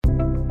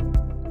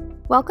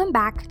Welcome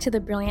back to the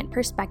Brilliant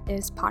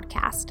Perspectives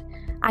podcast.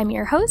 I'm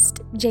your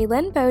host,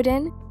 Jaylyn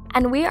Bowden,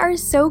 and we are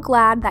so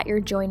glad that you're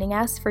joining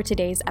us for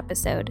today's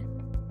episode.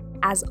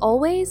 As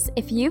always,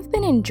 if you've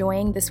been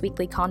enjoying this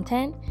weekly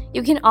content,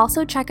 you can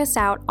also check us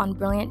out on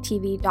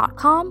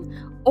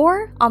brillianttv.com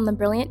or on the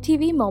Brilliant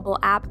TV mobile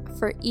app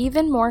for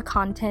even more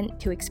content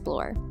to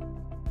explore.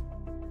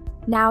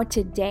 Now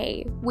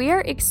today, we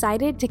are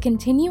excited to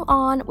continue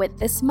on with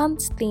this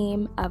month's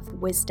theme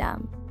of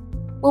wisdom.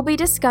 We'll be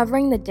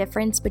discovering the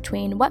difference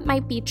between what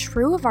might be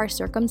true of our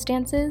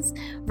circumstances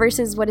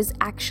versus what is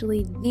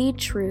actually the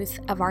truth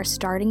of our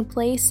starting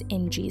place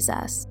in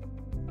Jesus.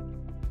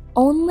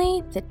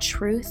 Only the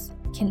truth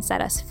can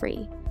set us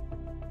free,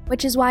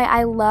 which is why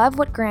I love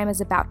what Graham is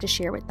about to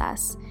share with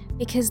us,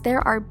 because there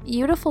are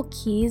beautiful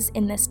keys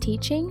in this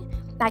teaching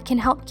that can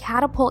help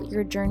catapult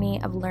your journey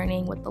of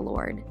learning with the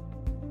Lord.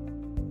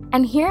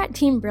 And here at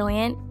Team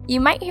Brilliant, you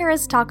might hear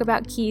us talk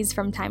about keys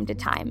from time to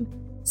time.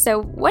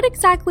 So what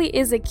exactly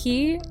is a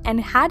key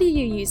and how do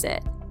you use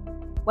it?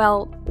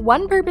 Well,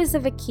 one purpose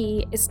of a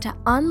key is to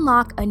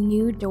unlock a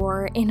new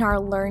door in our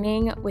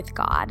learning with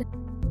God.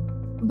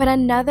 But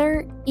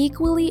another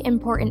equally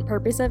important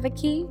purpose of a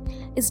key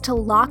is to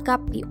lock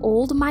up the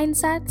old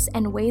mindsets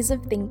and ways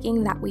of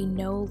thinking that we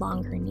no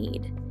longer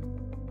need.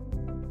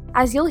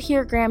 As you'll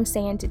hear Graham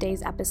say in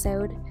today's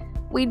episode,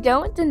 we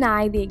don't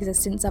deny the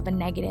existence of a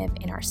negative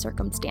in our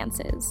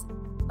circumstances,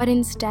 but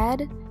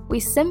instead, we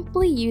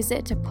simply use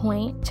it to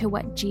point to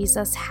what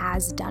Jesus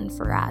has done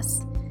for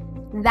us.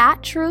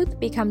 That truth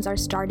becomes our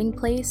starting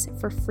place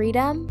for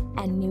freedom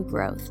and new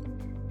growth.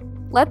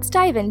 Let's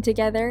dive in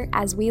together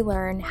as we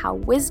learn how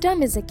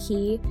wisdom is a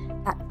key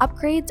that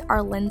upgrades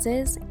our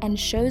lenses and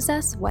shows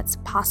us what's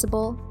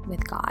possible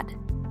with God.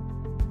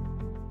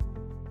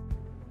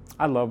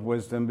 I love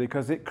wisdom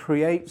because it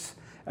creates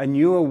a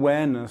new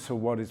awareness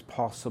of what is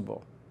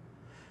possible.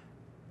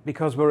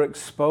 Because we're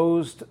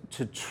exposed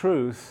to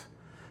truth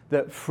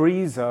that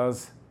frees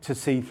us to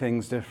see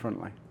things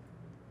differently.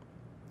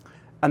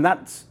 And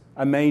that's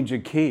a major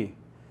key.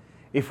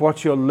 If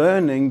what you're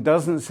learning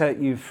doesn't set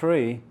you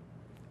free,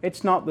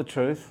 it's not the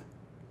truth.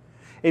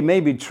 It may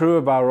be true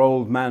of our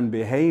old man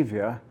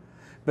behavior,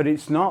 but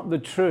it's not the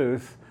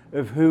truth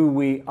of who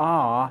we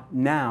are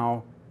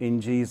now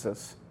in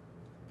Jesus.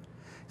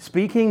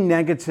 Speaking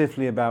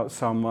negatively about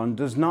someone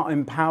does not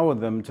empower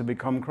them to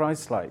become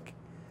Christ-like.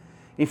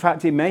 In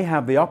fact, it may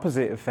have the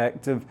opposite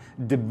effect of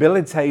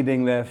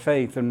debilitating their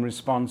faith and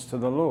response to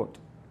the Lord.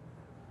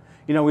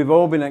 You know, we've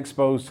all been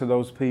exposed to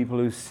those people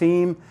who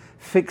seem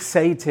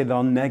fixated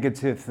on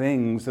negative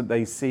things that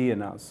they see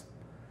in us.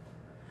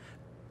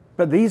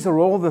 But these are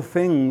all the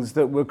things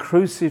that were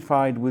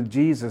crucified with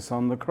Jesus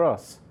on the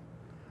cross.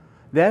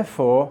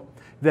 Therefore,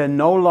 they're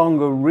no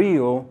longer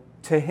real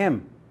to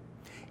Him.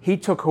 He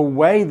took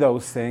away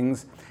those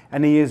things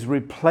and He is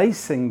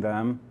replacing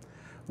them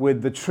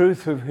with the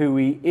truth of who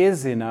He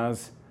is in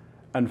us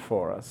and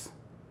for us.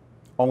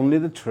 Only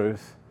the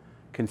truth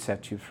can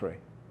set you free.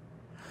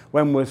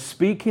 When we're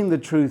speaking the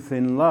truth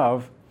in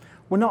love,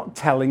 we're not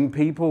telling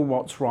people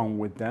what's wrong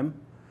with them.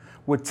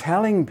 We're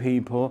telling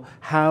people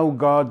how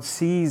God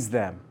sees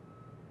them.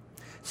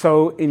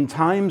 So in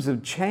times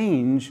of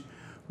change,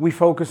 we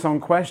focus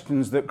on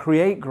questions that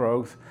create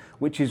growth,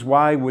 which is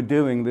why we're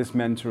doing this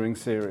mentoring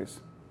series.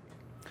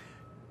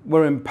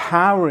 We're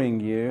empowering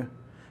you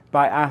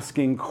by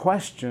asking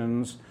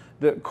questions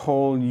that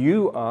call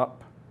you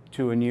up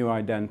to a new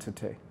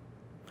identity.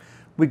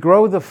 We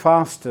grow the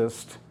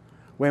fastest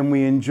when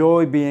we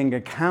enjoy being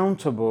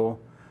accountable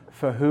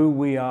for who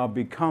we are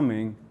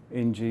becoming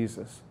in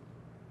Jesus.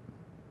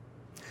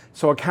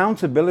 So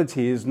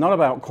accountability is not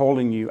about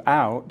calling you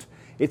out,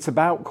 it's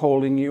about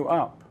calling you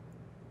up.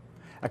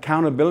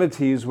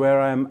 Accountability is where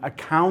I'm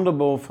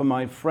accountable for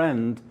my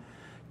friend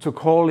to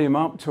call him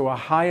up to a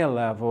higher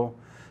level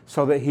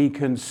so that he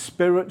can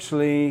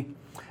spiritually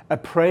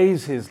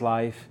appraise his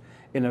life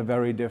in a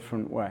very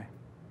different way.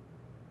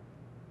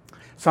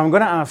 So I'm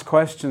going to ask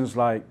questions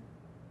like,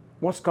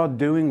 what's God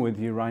doing with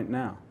you right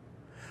now?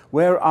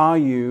 Where are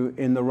you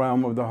in the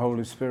realm of the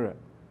Holy Spirit?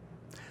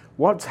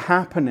 What's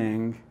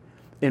happening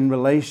in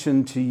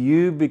relation to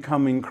you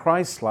becoming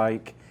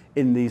Christ-like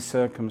in these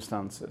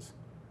circumstances?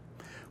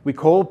 We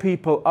call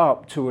people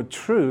up to a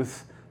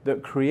truth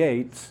that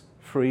creates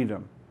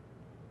freedom.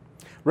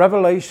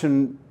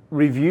 Revelation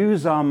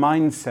reviews our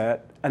mindset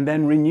and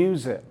then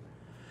renews it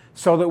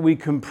so that we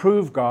can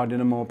prove God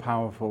in a more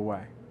powerful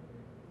way.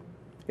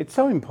 It's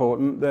so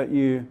important that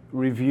you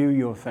review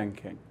your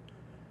thinking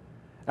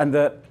and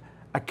that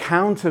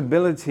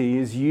accountability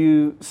is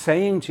you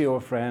saying to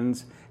your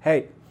friends,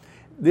 hey,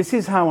 this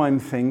is how I'm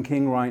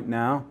thinking right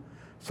now,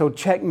 so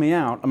check me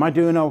out. Am I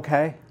doing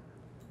okay?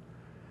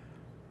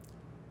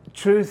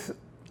 Truth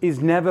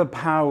is never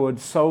powered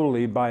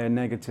solely by a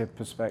negative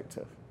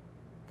perspective.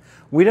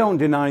 We don't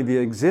deny the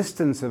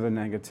existence of a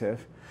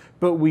negative,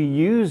 but we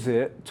use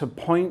it to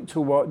point to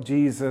what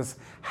Jesus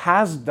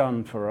has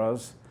done for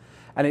us,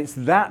 and it's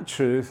that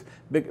truth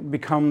that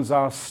becomes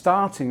our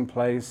starting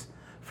place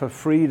for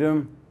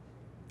freedom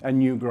and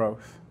new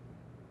growth.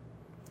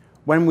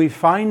 When we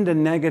find a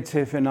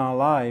negative in our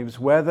lives,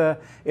 whether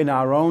in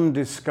our own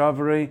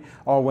discovery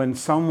or when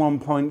someone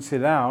points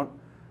it out,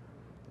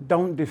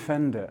 don't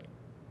defend it.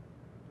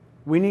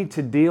 We need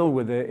to deal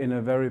with it in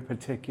a very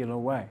particular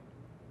way.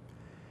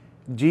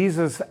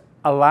 Jesus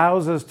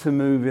allows us to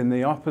move in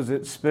the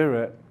opposite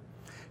spirit,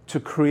 to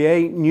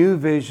create new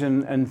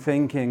vision and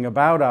thinking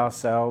about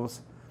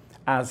ourselves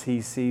as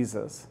He sees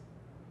us.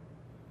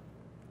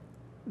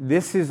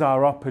 This is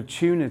our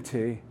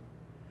opportunity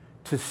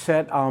to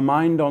set our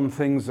mind on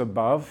things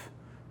above,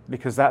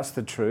 because that's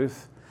the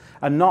truth,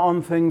 and not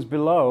on things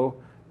below.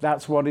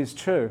 That's what is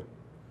true.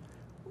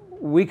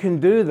 We can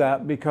do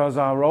that because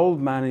our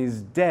old man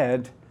is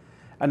dead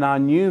and our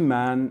new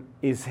man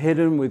is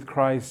hidden with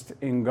Christ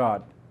in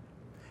God.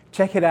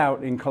 Check it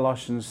out in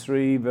Colossians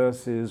 3,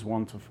 verses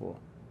 1 to 4.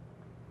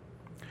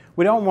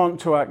 We don't want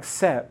to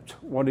accept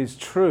what is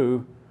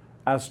true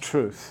as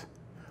truth.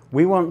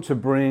 We want to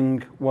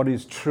bring what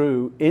is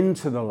true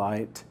into the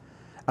light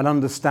and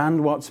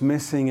understand what's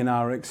missing in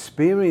our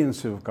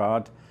experience of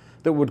God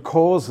that would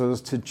cause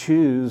us to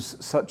choose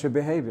such a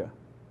behavior.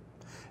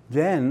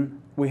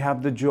 Then we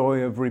have the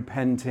joy of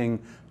repenting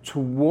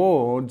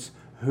towards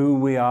who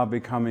we are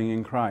becoming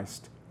in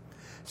Christ.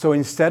 So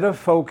instead of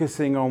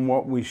focusing on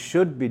what we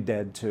should be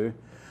dead to,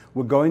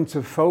 we're going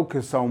to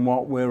focus on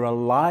what we're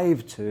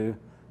alive to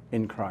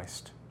in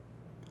Christ.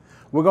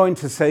 We're going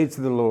to say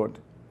to the Lord,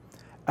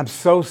 I'm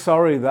so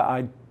sorry that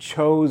I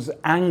chose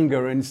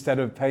anger instead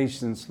of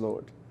patience,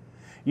 Lord.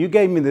 You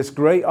gave me this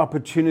great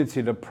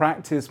opportunity to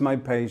practice my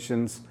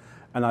patience,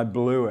 and I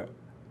blew it.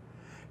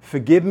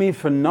 Forgive me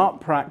for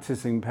not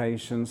practicing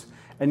patience,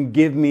 and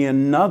give me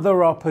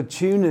another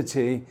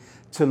opportunity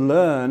to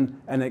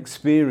learn and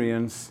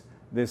experience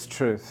this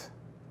truth.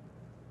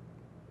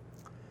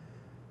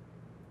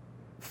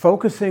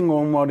 Focusing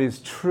on what is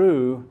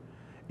true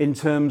in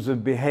terms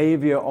of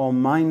behavior or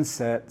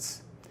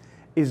mindsets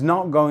is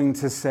not going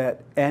to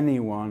set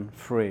anyone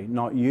free.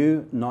 Not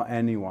you, not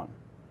anyone.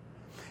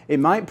 It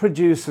might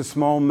produce a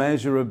small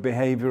measure of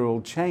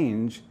behavioral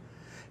change,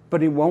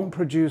 but it won't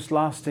produce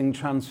lasting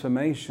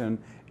transformation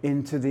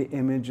into the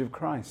image of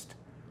Christ.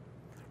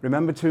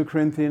 Remember 2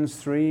 Corinthians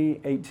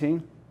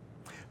 3:18?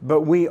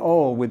 But we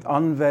all, with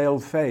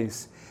unveiled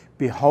face,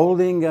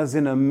 beholding as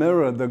in a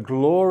mirror the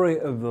glory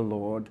of the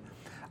Lord,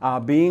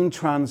 are being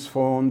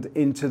transformed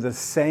into the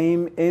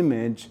same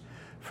image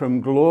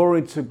from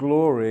glory to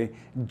glory,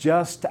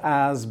 just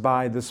as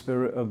by the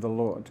Spirit of the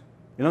Lord.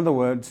 In other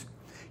words,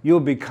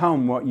 you'll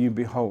become what you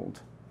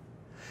behold.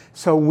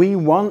 So we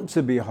want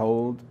to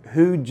behold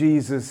who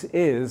Jesus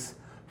is,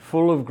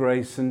 full of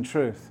grace and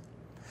truth.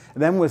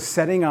 And then we're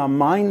setting our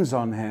minds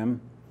on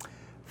Him,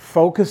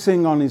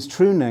 focusing on His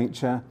true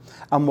nature,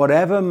 and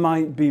whatever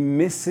might be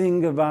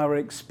missing of our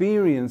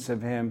experience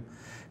of Him,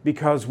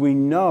 because we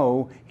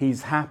know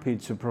He's happy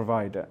to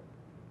provide it.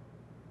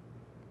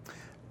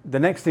 The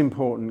next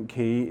important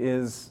key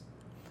is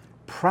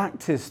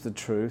practice the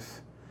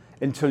truth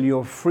until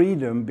your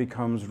freedom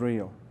becomes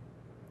real.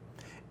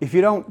 If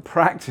you don't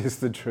practice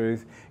the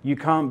truth, you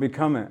can't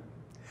become it.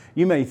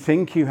 You may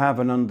think you have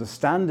an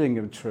understanding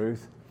of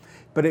truth,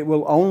 but it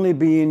will only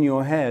be in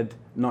your head,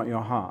 not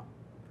your heart.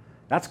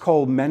 That's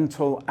called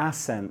mental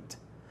assent,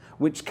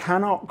 which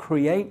cannot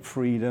create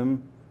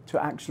freedom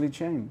to actually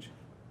change.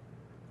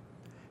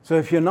 So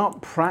if you're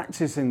not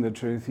practicing the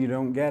truth, you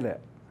don't get it.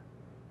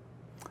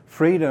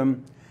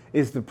 Freedom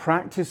is the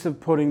practice of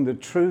putting the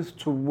truth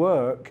to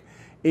work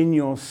in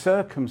your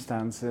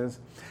circumstances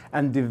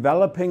and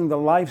developing the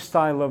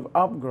lifestyle of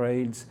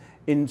upgrades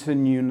into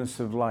newness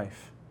of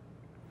life.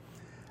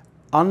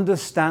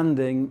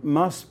 Understanding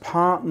must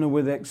partner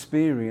with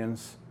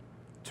experience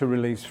to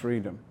release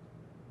freedom.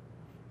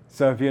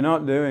 So if you're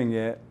not doing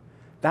it,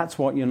 that's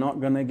what you're not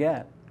going to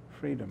get,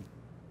 freedom.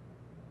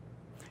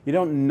 You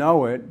don't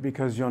know it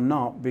because you're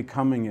not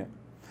becoming it.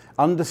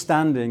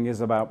 Understanding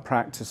is about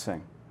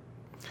practicing.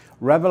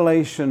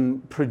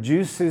 Revelation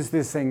produces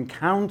this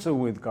encounter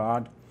with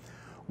God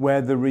where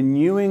the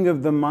renewing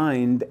of the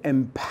mind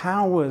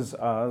empowers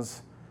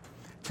us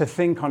to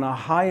think on a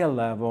higher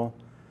level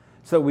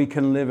so we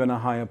can live in a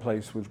higher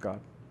place with God.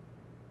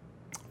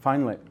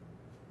 Finally,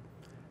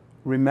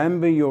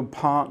 remember your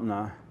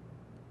partner,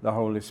 the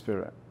Holy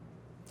Spirit.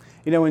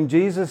 You know, when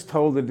Jesus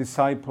told the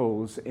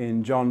disciples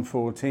in John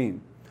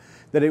 14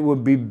 that it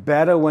would be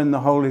better when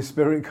the Holy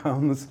Spirit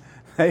comes,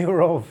 they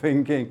were all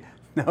thinking,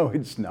 no,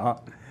 it's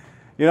not.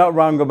 You're not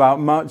wrong about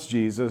much,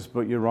 Jesus,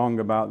 but you're wrong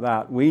about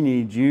that. We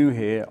need you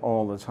here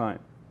all the time.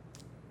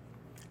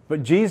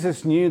 But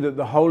Jesus knew that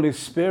the Holy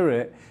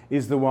Spirit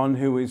is the one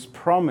who is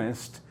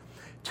promised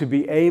to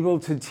be able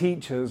to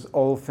teach us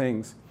all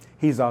things.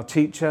 He's our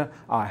teacher,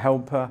 our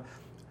helper,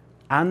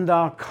 and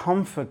our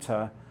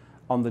comforter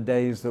on the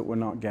days that we're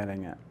not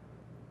getting it.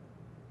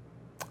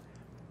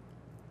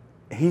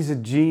 He's a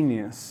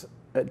genius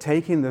at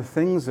taking the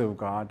things of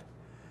God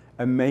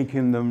and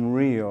making them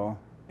real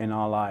in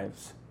our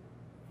lives.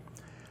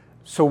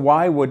 So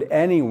why would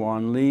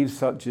anyone leave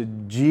such a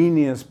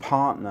genius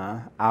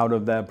partner out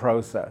of their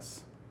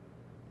process?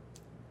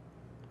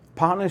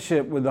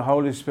 Partnership with the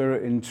Holy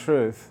Spirit in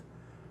truth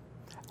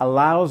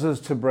allows us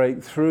to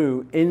break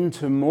through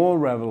into more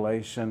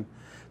revelation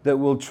that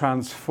will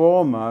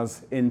transform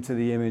us into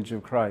the image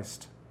of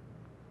Christ.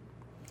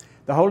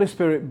 The Holy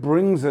Spirit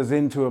brings us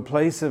into a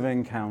place of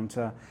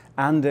encounter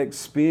and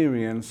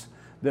experience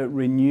that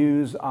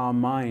renews our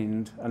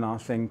mind and our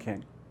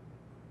thinking.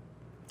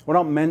 We're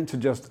not meant to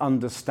just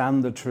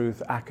understand the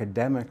truth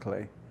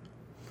academically.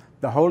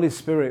 The Holy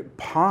Spirit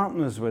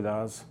partners with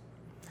us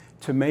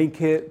to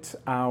make it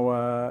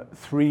our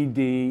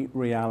 3D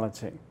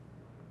reality.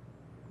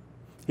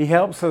 He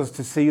helps us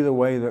to see the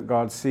way that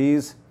God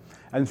sees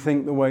and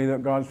think the way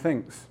that God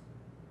thinks.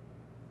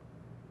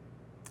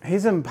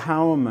 His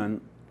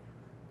empowerment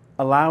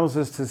allows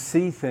us to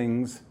see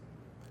things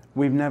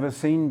we've never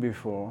seen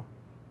before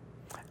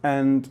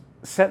and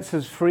sets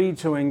us free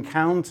to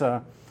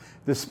encounter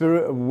the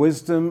spirit of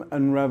wisdom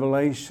and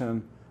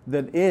revelation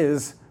that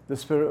is the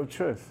Spirit of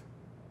truth.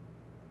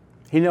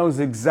 He knows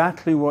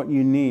exactly what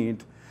you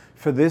need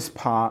for this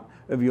part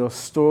of your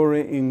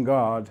story in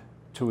God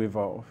to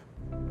evolve.